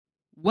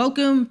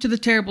Welcome to The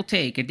Terrible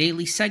Take, a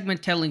daily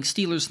segment telling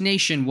Steelers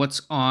Nation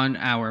what's on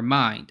our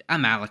mind.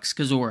 I'm Alex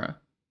Kazora.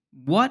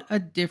 What a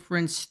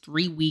difference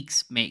 3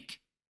 weeks make.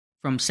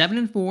 From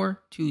 7-4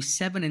 to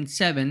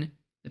 7-7,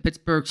 the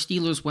Pittsburgh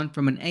Steelers went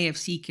from an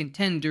AFC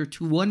contender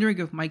to wondering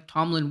if Mike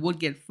Tomlin would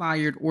get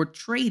fired or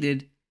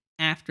traded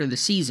after the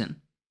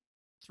season.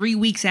 3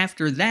 weeks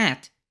after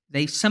that,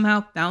 they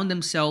somehow found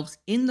themselves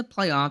in the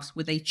playoffs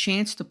with a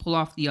chance to pull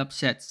off the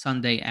upset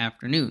Sunday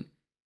afternoon.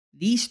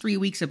 These 3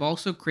 weeks have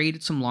also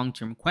created some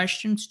long-term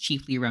questions,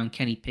 chiefly around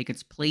Kenny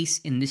Pickett's place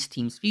in this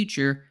team's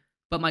future,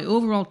 but my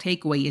overall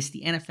takeaway is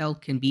the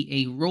NFL can be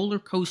a roller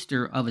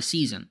coaster of a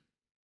season.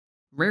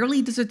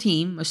 Rarely does a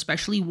team,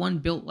 especially one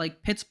built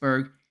like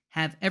Pittsburgh,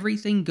 have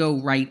everything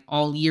go right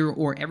all year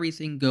or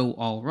everything go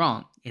all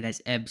wrong. It has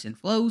ebbs and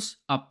flows,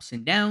 ups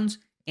and downs,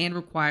 and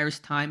requires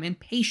time and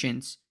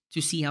patience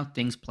to see how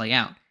things play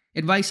out.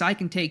 Advice I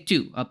can take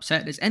too,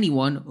 upset as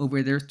anyone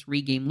over their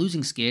 3-game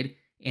losing skid,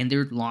 and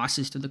their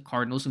losses to the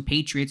Cardinals and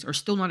Patriots are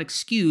still not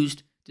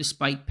excused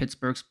despite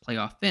Pittsburgh's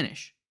playoff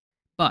finish.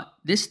 But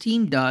this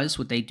team does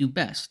what they do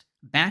best,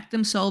 back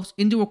themselves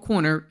into a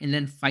corner and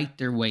then fight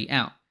their way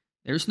out.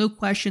 There's no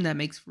question that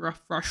makes for a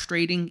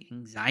frustrating,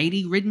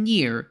 anxiety-ridden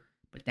year,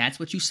 but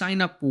that's what you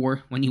sign up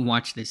for when you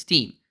watch this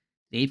team.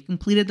 They've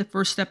completed the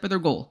first step of their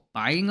goal,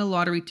 buying a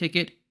lottery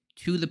ticket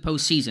to the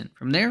postseason.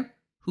 From there,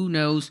 who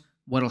knows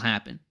what'll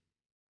happen.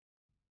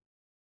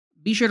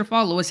 Be sure to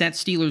follow us at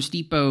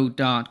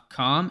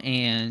SteelersDepot.com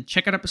and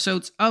check out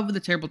episodes of The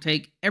Terrible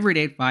Take every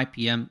day at 5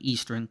 p.m.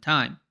 Eastern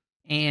Time.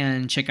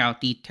 And check out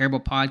the Terrible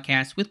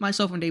Podcast with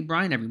myself and Dave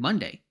Bryan every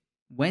Monday,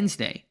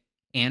 Wednesday,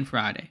 and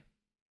Friday.